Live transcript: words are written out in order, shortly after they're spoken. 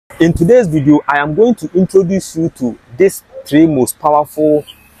In today's video, I am going to introduce you to these 3 most powerful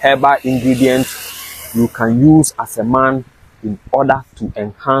herbal ingredients you can use as a man in order to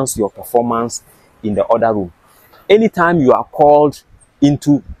enhance your performance in the other room. Anytime you are called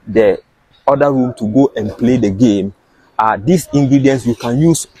into the other room to go and play the game, these ingredients, you can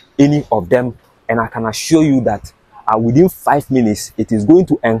use any of them, and I can assure you that within 5 minutes, it is going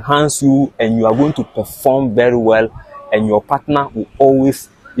to enhance you and you are going to perform very well, and your partner will always,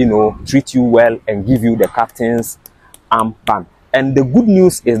 treat you well and give you the captain's armband. And the good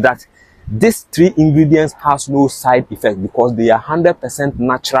news is that these 3 ingredients has no side effect because they are 100%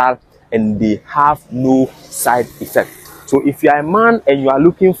 natural and they have no side effect. So if you are a man and you are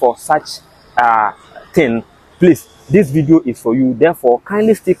looking for such thing, please, this video is for you. Therefore,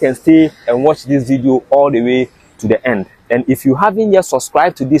 kindly stick and stay and watch this video all the way to the end. And if you haven't yet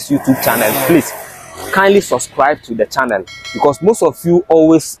subscribed to this YouTube channel, please kindly subscribe to the channel, because most of you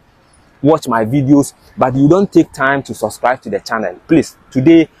always watch my videos but you don't take time to subscribe to the channel. Please,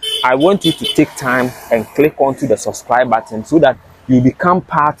 today I want you to take time and click onto the subscribe button so that you become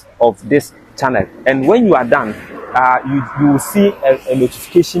part of this channel. And when you are done, you will see a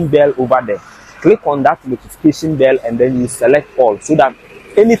notification bell over there. Click on that notification bell and then you select all, so that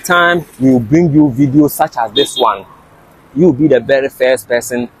anytime we will bring you videos such as this one, you will be the very first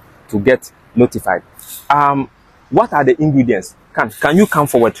person to get notified. What are the ingredients? Can you come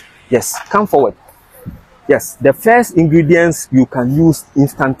forward? Yes, come forward. Yes, the first ingredients you can use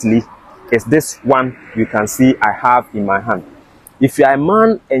instantly is this one you can see I have in my hand. If you are a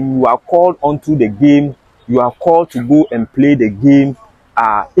man and you are called onto the game, you are called to go and play the game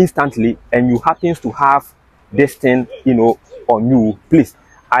instantly, and you happen to have this thing on you, please,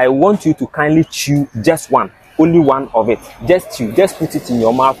 I want you to kindly chew just one, only one of it. Just chew, just put it in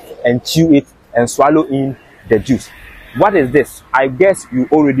your mouth and chew it and swallow in the juice. What is this? I guess you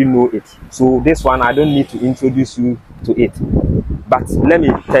already know it. So this one, I don't need to introduce you to it. But let me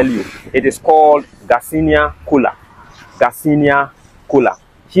tell you, it is called Garcinia Cola. Garcinia Cola.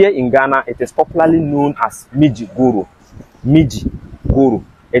 Here in Ghana, it is popularly known as Miji Goro. Miji Goro.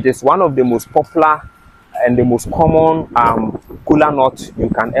 It is one of the most popular and the most common cola nut you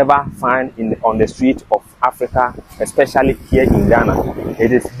can ever find on the street of Africa, especially here in Ghana.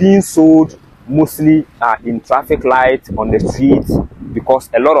 It is being sold mostly in traffic lights on the street because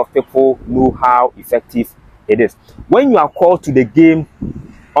a lot of people know how effective it is. When you are called to the game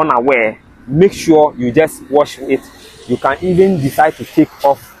unaware, make sure you just wash it. You can even decide to take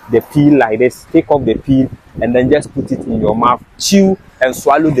off the peel like this. Take off the peel and then just put it in your mouth. Chew and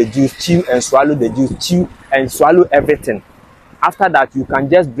swallow the juice. Chew and swallow the juice. Chew and swallow everything. After that, you can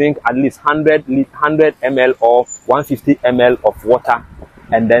just drink at least 100 ml or 150 ml of water,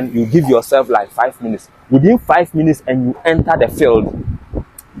 and then you give yourself like 5 minutes. Within 5 minutes and you enter the field,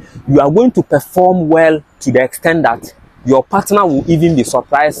 you are going to perform well to the extent that your partner will even be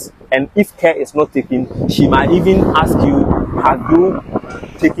surprised, and if care is not taken, she might even ask you, have you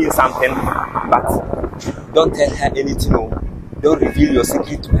taken something? But don't tell her anything. No. Don't reveal your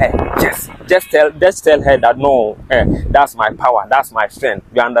secret to her. Just tell her that no, that's my power, that's my strength.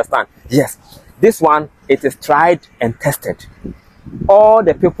 You understand? Yes. This one, it is tried and tested. All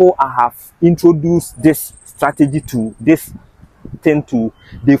the people I have introduced this strategy to, this thing to,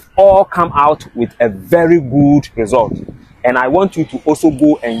 they've all come out with a very good result. And I want you to also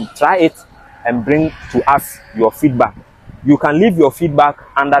go and try it and bring to us your feedback. You can leave your feedback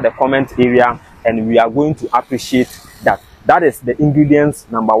under the comment area and we are going to appreciate that. That is the ingredients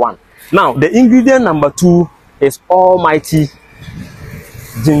number 1. Now, the ingredient number 2 is almighty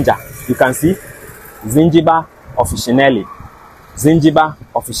ginger. You can see Zingiber officinale. Zingiber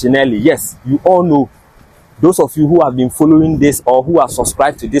officinale. Yes, you all know. Those of you who have been following this or who are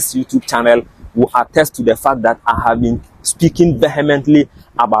subscribed to this YouTube channel will attest to the fact that I have been speaking vehemently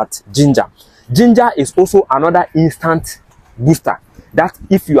about ginger. Ginger is also another instant booster that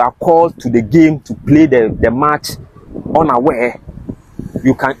if you are called to the game to play the match unaware,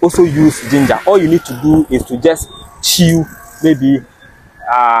 you can also use ginger. All you need to do is to just chew maybe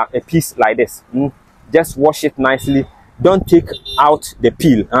a piece like this. Just wash it nicely. Don't take out the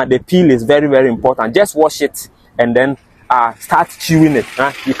peel. The peel is very, very important. Just wash it and then start chewing it.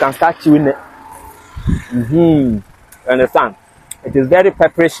 You can start chewing it. Understand? It is very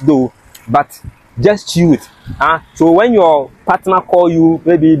pepperish though, but just chew it. So when your partner call you,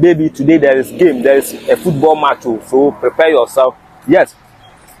 baby, today there is game, there is a football match, so prepare yourself. Yes,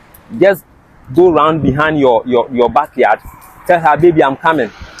 just go round behind your backyard. Tell her, baby, I'm coming.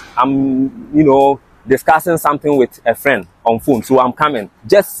 I'm discussing something with a friend on phone, so I'm coming.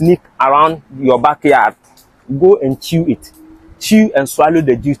 Just sneak around your backyard, go and chew it. chew and swallow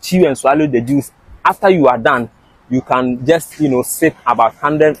the juice, chew and swallow the juice. After you are done, you can just, you know, sip about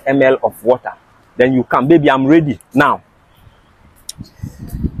 100 ml of water. Then you can, baby, I'm ready now.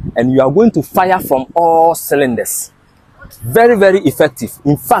 And you are going to fire from all cylinders. Very, very effective.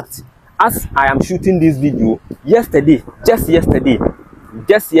 In fact, as I am shooting this video,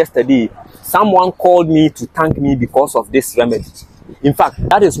 just yesterday, someone called me to thank me because of this remedy. In fact,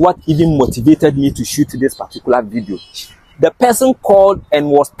 that is what even motivated me to shoot this particular video. The person called and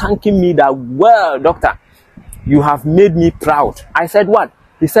was thanking me that, well, doctor, you have made me proud. I said, what?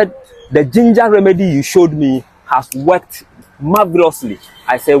 He said, the ginger remedy you showed me has worked marvelously.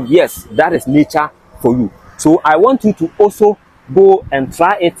 I said, yes, that is nature for you. So I want you to also go and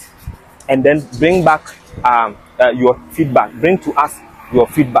try it and then bring back your feedback. Bring to us your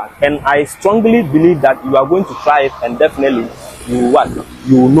feedback. And I strongly believe that you are going to try it, and definitely you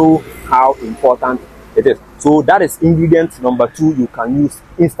will know how important it is. So that is ingredient number 2 you can use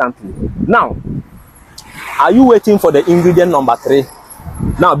instantly. Now, are you waiting for the ingredient number 3?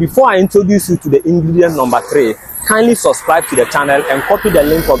 Now, before I introduce you to the ingredient number 3, kindly subscribe to the channel and copy the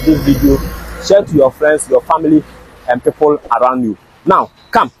link of this video. Share to your friends, your family, and people around you. Now,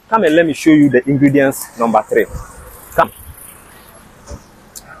 come and let me show you the ingredients number 3. Come.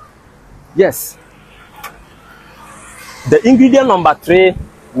 Yes. The ingredient number 3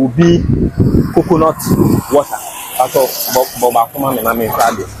 will be coconut water.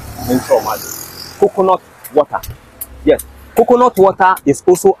 Coconut water. Yes. Coconut water is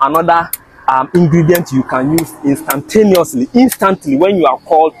also another ingredient you can use instantly when you are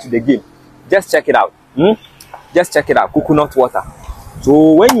called to the game. Just check it out. Just check it out. Coconut water.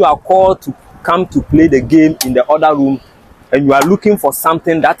 So when you are called to come to play the game in the other room, and you are looking for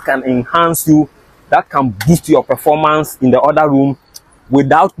something that can enhance you, that can boost your performance in the other room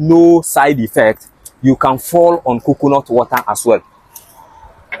without no side effect, you can fall on coconut water as well.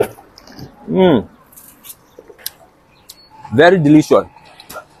 Very delicious.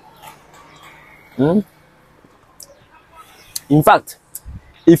 In fact,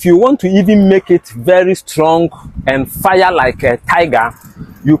 if you want to even make it very strong and fire like a tiger,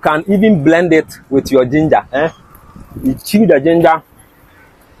 you can even blend it with your ginger. You chew the ginger.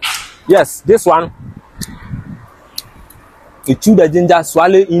 Yes, this one. You chew the ginger,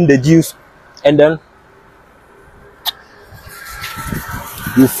 swallow in the juice, and then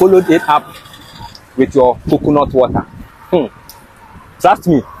you followed it up with your coconut water. Trust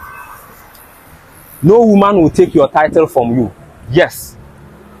me, no woman will take your title from you. Yes,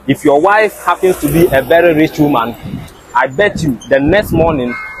 if your wife happens to be a very rich woman, I bet you the next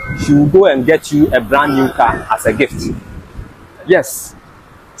morning she will go and get you a brand new car as a gift. Yes.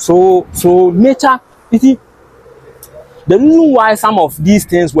 So nature, you see, the reason why some of these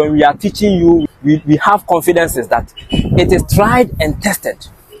things, when we are teaching you, we have confidence is that it is tried and tested.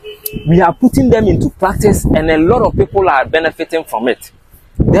 We are putting them into practice, and a lot of people are benefiting from it.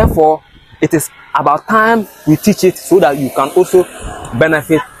 Therefore, it is about time we teach it so that you can also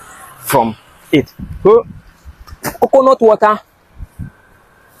benefit from it. So, coconut water.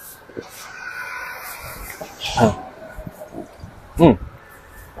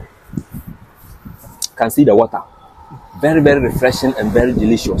 Can see the water. Very, very refreshing and very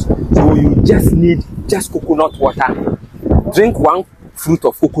delicious. So you just need coconut water. Drink 1 fruit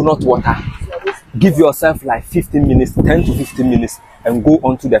of coconut water. Give yourself like 15 minutes, 10 to 15 minutes, and go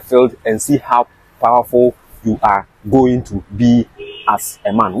onto the field and see how powerful you are going to be as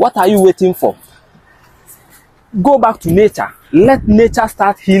a man. What are you waiting for? Go back to nature. Let nature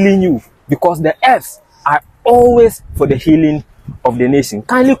start healing you, because the herbs are always for the healing of the nation.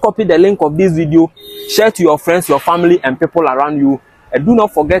 Kindly copy the link of this video, share to your friends, your family, and people around you, and do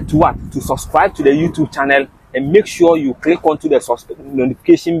not forget to subscribe to the YouTube channel, and make sure you click onto the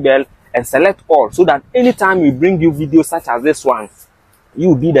notification bell and select all, so that anytime we bring you videos such as this one, you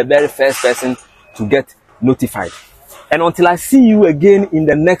will be the very first person to get notified. And until I see you again in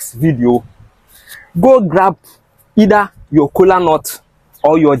the next video, go grab either your kola nut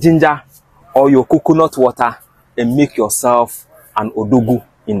or your ginger or your coconut water and make yourself an odogu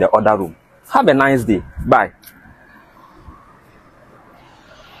in the other room. Have a nice day. Bye.